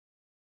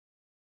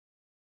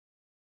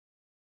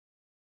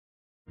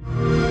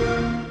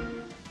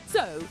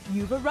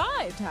You've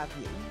arrived, have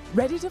you?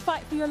 Ready to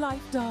fight for your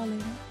life,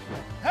 darling?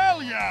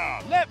 Hell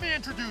yeah! Let me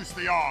introduce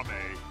the army.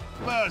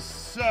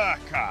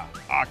 Berserker,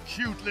 a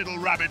cute little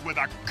rabbit with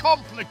a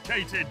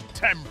complicated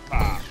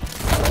temper.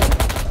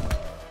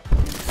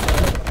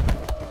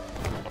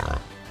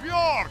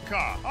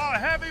 Bjorka, a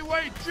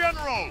heavyweight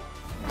general.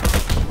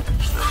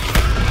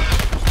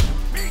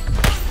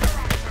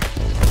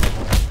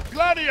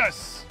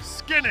 Gladius,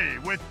 skinny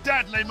with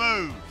deadly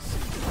moves.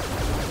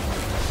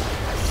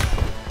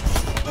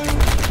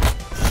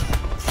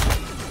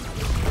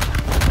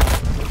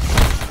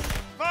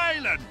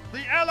 Valen,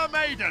 the Ella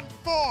Maiden,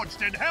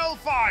 forged in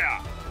hellfire.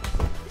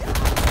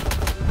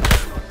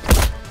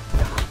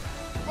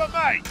 But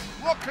mate,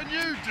 what can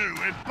you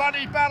do in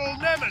Bunny Battle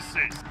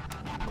Nemesis?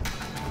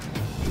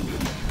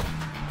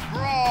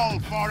 Brawl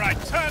for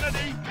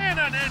eternity in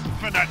an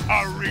infinite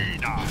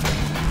arena.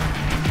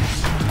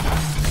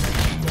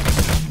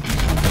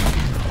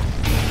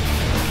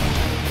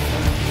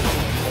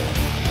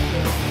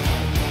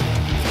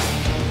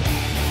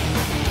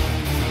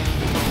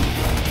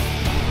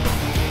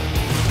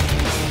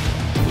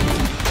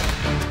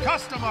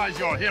 Customize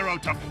your hero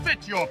to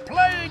fit your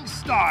playing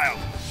style.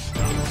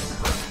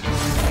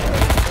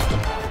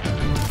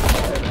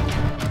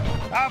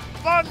 Have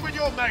fun with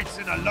your mates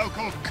in a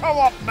local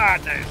co-op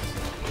madness.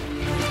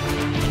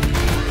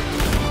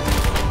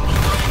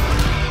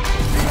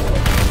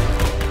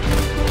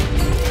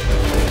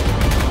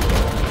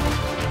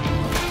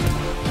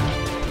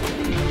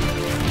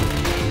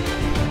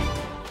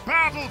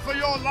 Battle for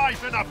your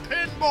life in a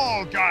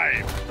pinball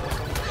game.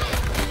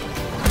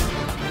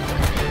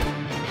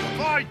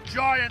 Fight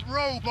giant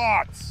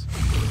robots!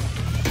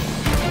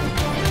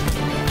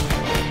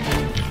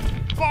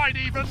 Fight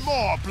even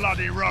more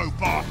bloody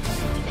robots!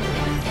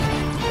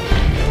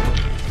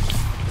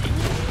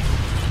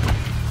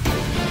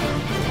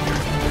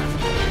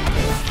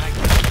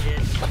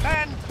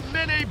 And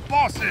mini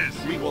bosses!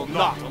 We will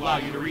not allow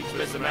you to reach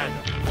Miss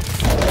Amanda.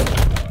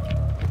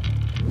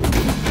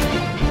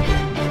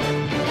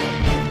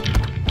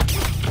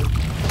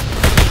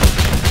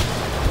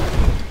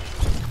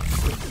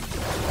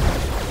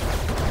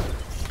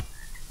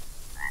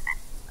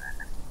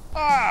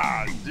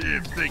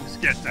 If things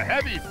get too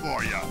heavy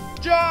for you,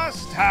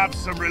 just have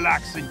some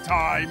relaxing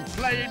time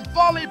playing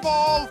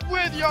volleyball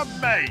with your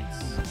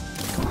mates.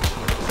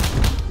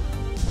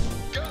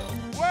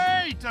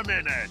 Wait a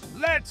minute,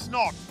 let's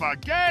not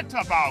forget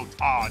about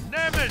our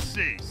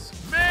nemesis,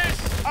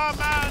 Miss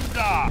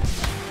Amanda.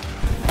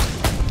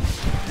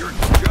 You're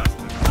just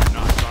a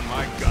notch on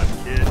my gut,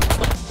 kid.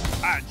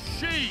 And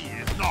she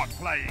is not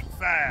playing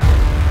fair.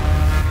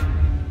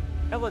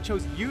 Ella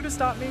chose you to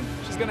stop me?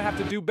 She's gonna have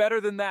to do better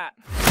than that.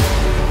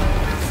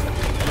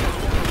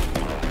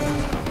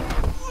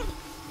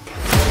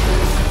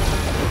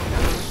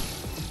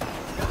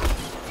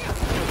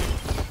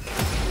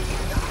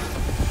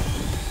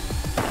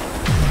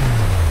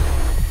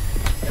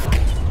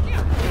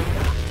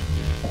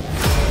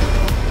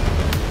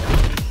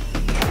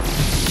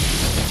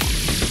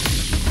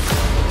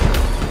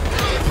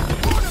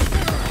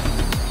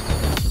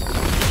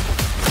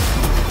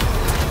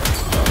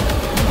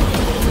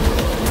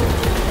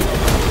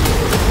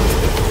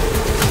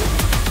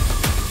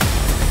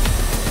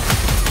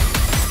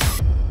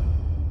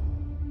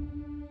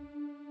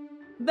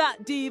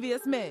 That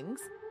devious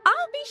minx.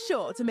 I'll be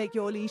sure to make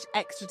your leash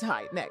extra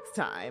tight next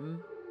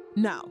time.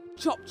 Now,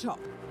 chop chop.